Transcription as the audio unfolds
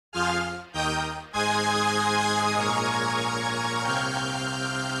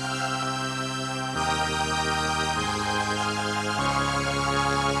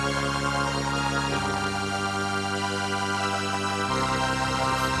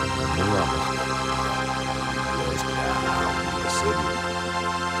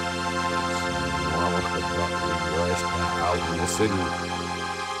listen.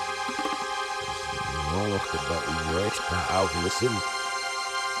 Listen.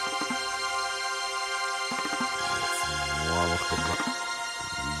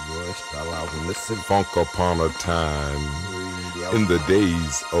 Listen. Funk upon a time in the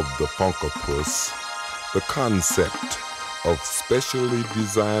days of the Funkopus, the concept of specially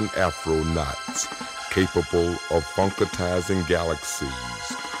designed afronauts capable of funkatizing galaxies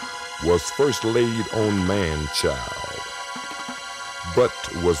was first laid on man-child, but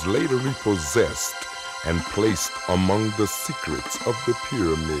was later repossessed and placed among the secrets of the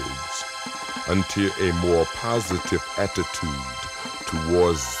pyramids until a more positive attitude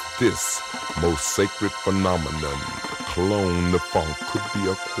towards this most sacred phenomenon, clone the funk, could be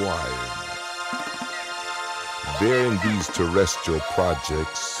acquired. There in these terrestrial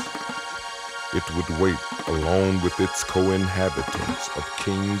projects, it would wait alone with its co-inhabitants of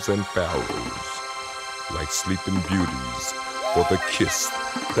kings and pharaohs, like sleeping beauties, for the kiss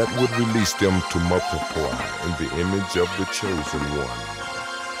that would release them to multiply in the image of the chosen one,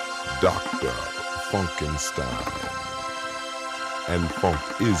 Dr. Funkenstein. And funk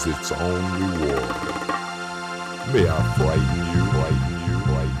is its own reward. May I frighten you, frighten you,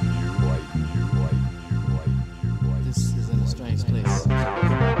 frighten you, frighten you, frighten you, frighten you, frighten you. This is in a strange place.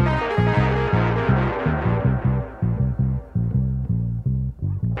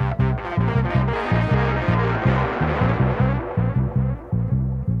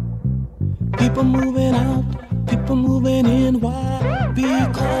 People moving out, people moving in. Why?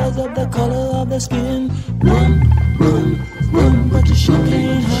 Because of the color of their skin. Run, run, run, but you sure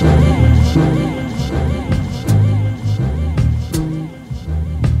can't hide.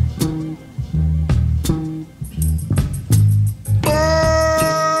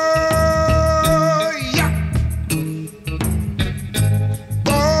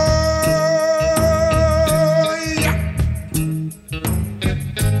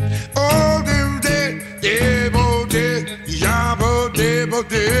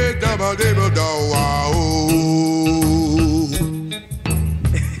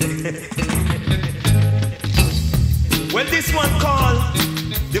 Well, this one called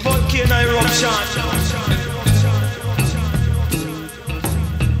the volcano eruption.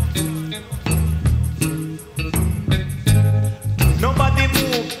 Nobody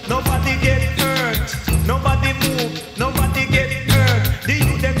move, nobody get hurt. Nobody move, nobody get hurt. The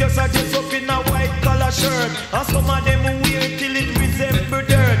youth them just dress up in a white collar shirt, and some of them wear it till it resemble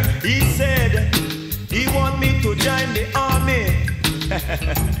dirt. He said he want me to join the army.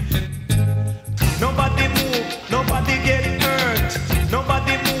 Nobody move, nobody get hurt.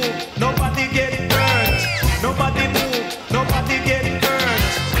 Nobody move, nobody get hurt. Nobody move, nobody get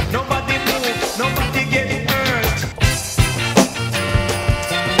hurt. Nobody move, nobody get hurt.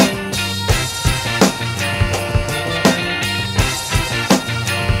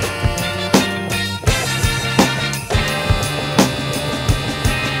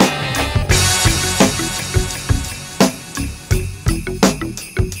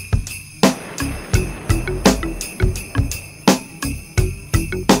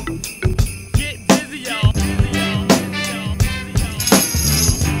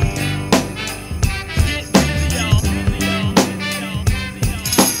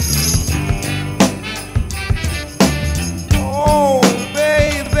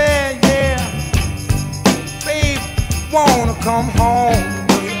 Come home.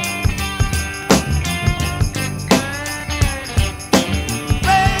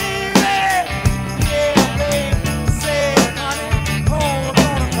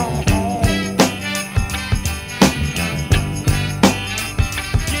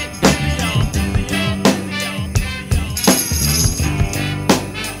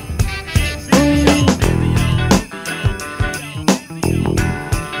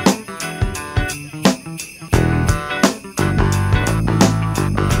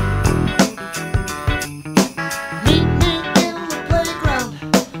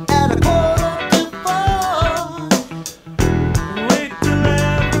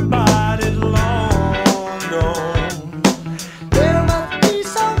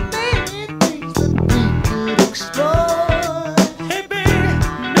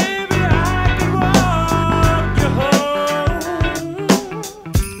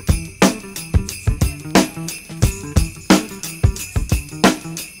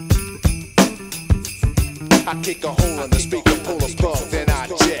 I kick a hole in the speaker, pull a plug, then I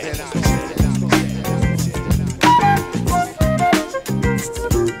jet.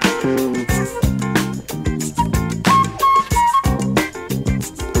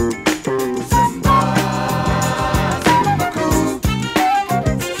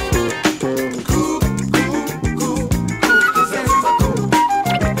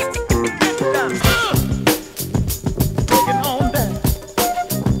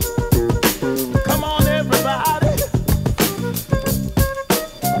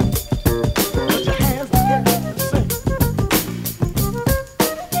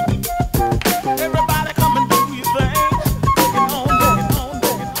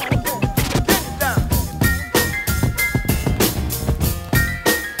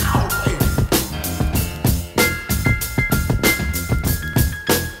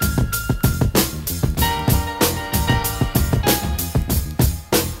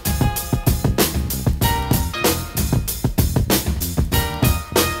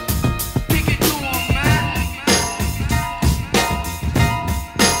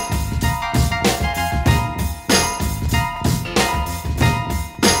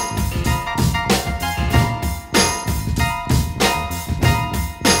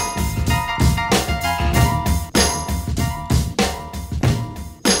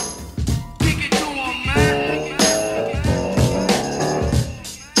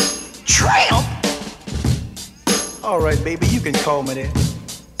 All right, baby, you can call me that.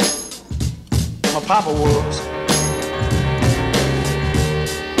 My papa was.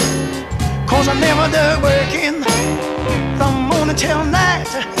 'Cause I never done working from morning till night,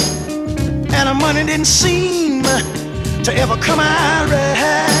 and the money didn't seem to ever come out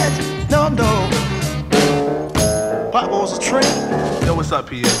right. No, no. Papa was a train. Yo, what's up,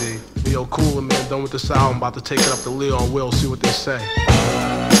 PND? Yo, cooler man, done with this album, about to take it up to Leo and Will, see what they say.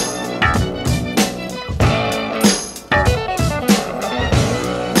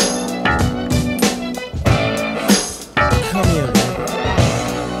 Come here,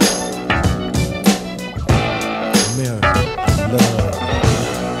 America, love.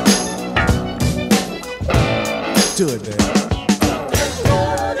 Do it, man.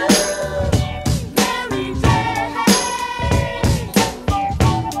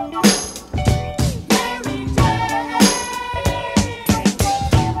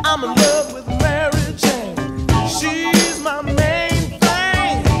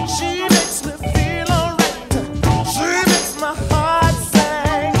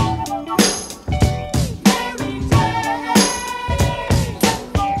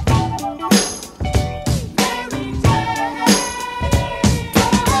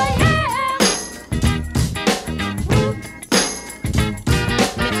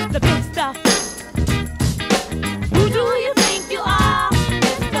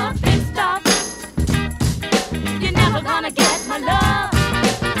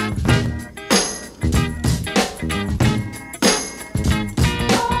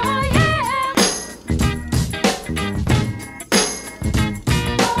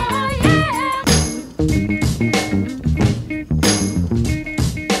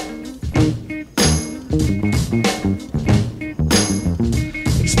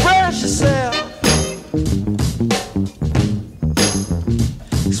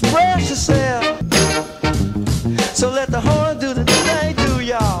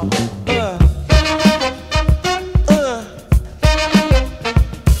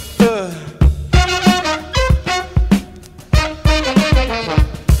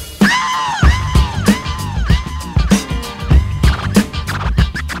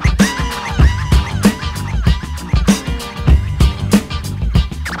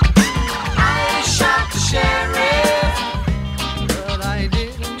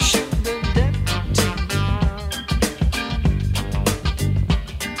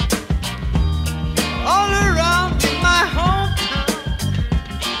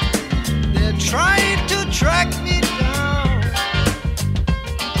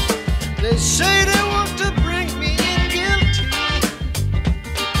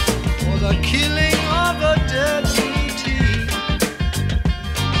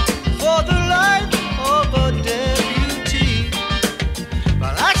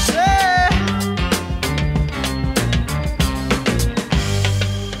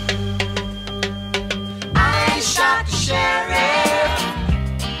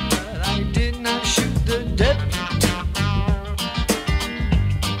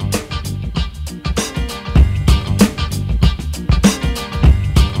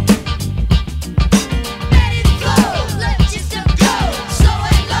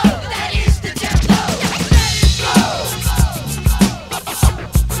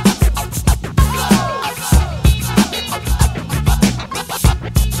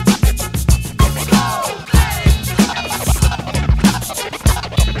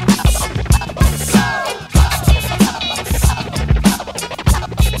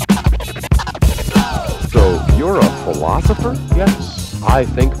 I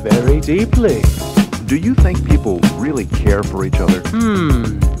think very deeply. Do you think people really care for each other?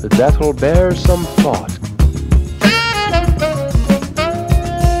 That'll bear some thought.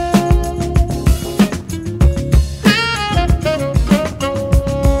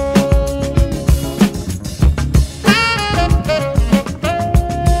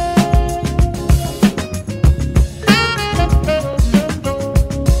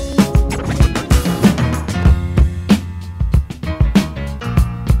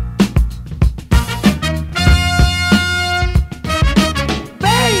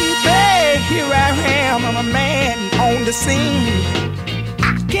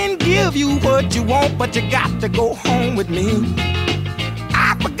 But you got to go home with me.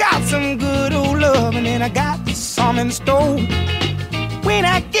 I forgot some good old love, and then I got some in store. When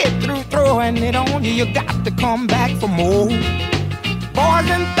I get through throwing it on you, you got to come back for more. Boys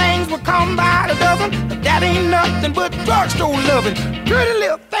and things will come by the dozen, but that ain't nothing but drugstore loving. Pretty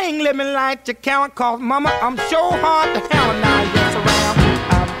little thing, let me light your count, 'cause mama, I'm sure hard to handle now. Yes, around.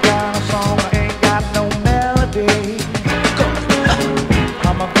 I've got a song, I ain't got no melody.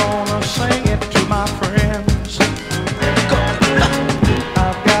 I'm gonna sing it to my friends.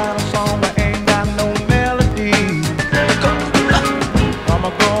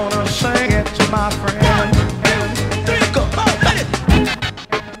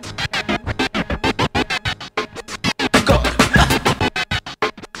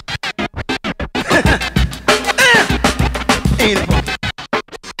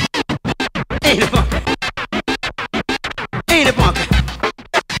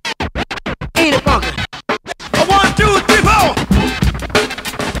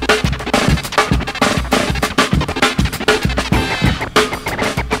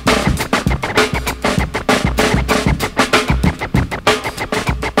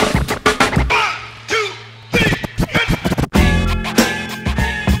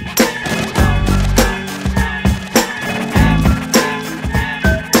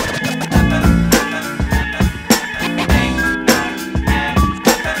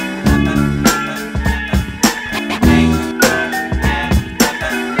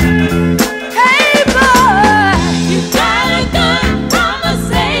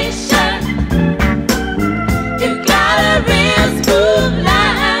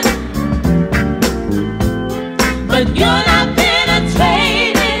 You're not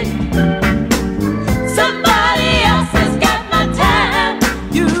penetrating. Somebody else has got my time.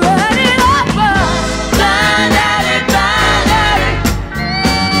 You run it over. Blind alley, blind alley.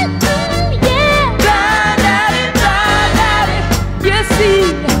 Yeah. Blind alley, blind alley. You see,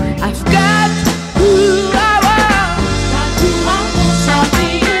 I've got who I want. Got who I want, so be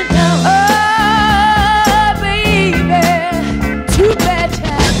it now. Oh, baby, too bad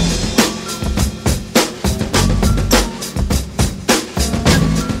time.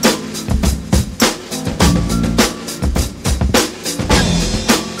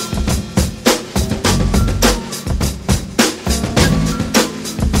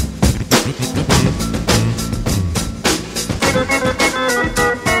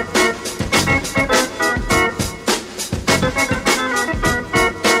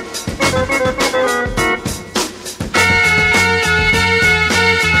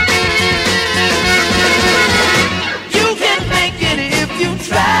 You can make it if you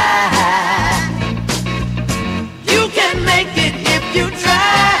try. You can make it if you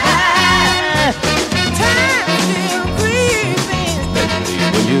try. Time still creeping.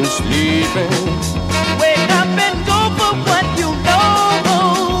 When you're sleeping, Wake up and go for what you know.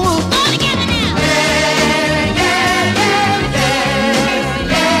 All together now.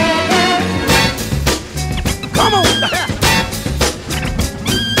 Come on.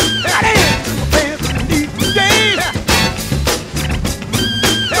 That is the game.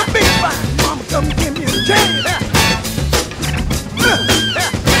 The big fine mama come give me a chance.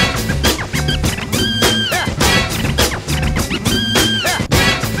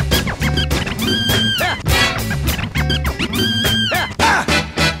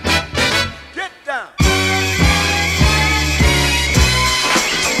 Get down.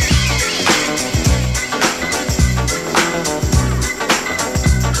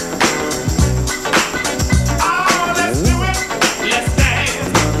 Oh, let's do it. Let's dance.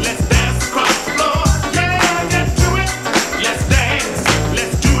 Let's dance across the floor. Yeah, get to it. Let's dance.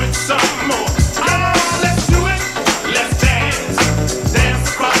 Let's do it some more. Oh, let's do it. Let's dance. Dance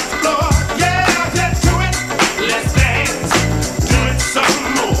across the floor. Yeah, get to it. Let's dance. Do it some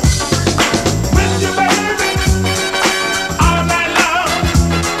more. With you, baby, all night long.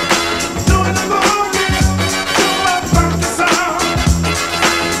 Doing the boogie to a funky song.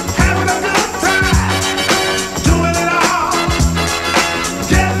 Having a good time. Doing it all.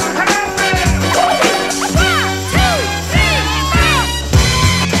 Getting happy. 1, 2, 3, 4.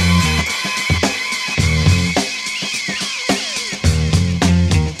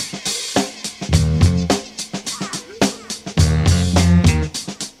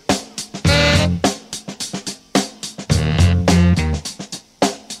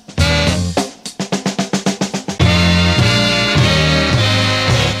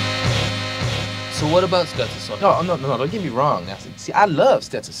 So what about Stetsasonic? No, don't get me wrong. Now, see, I love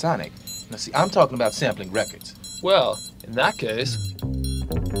Stetsasonic. Now, see, I'm talking about sampling records. Well, in that case,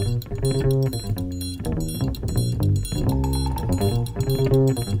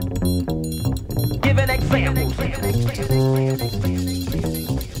 Give an example.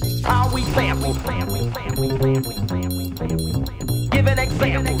 How we sample. Give an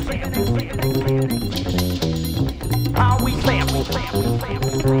example. How we sample.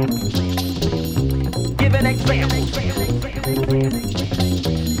 Give an example.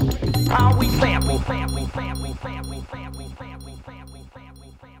 How we sample.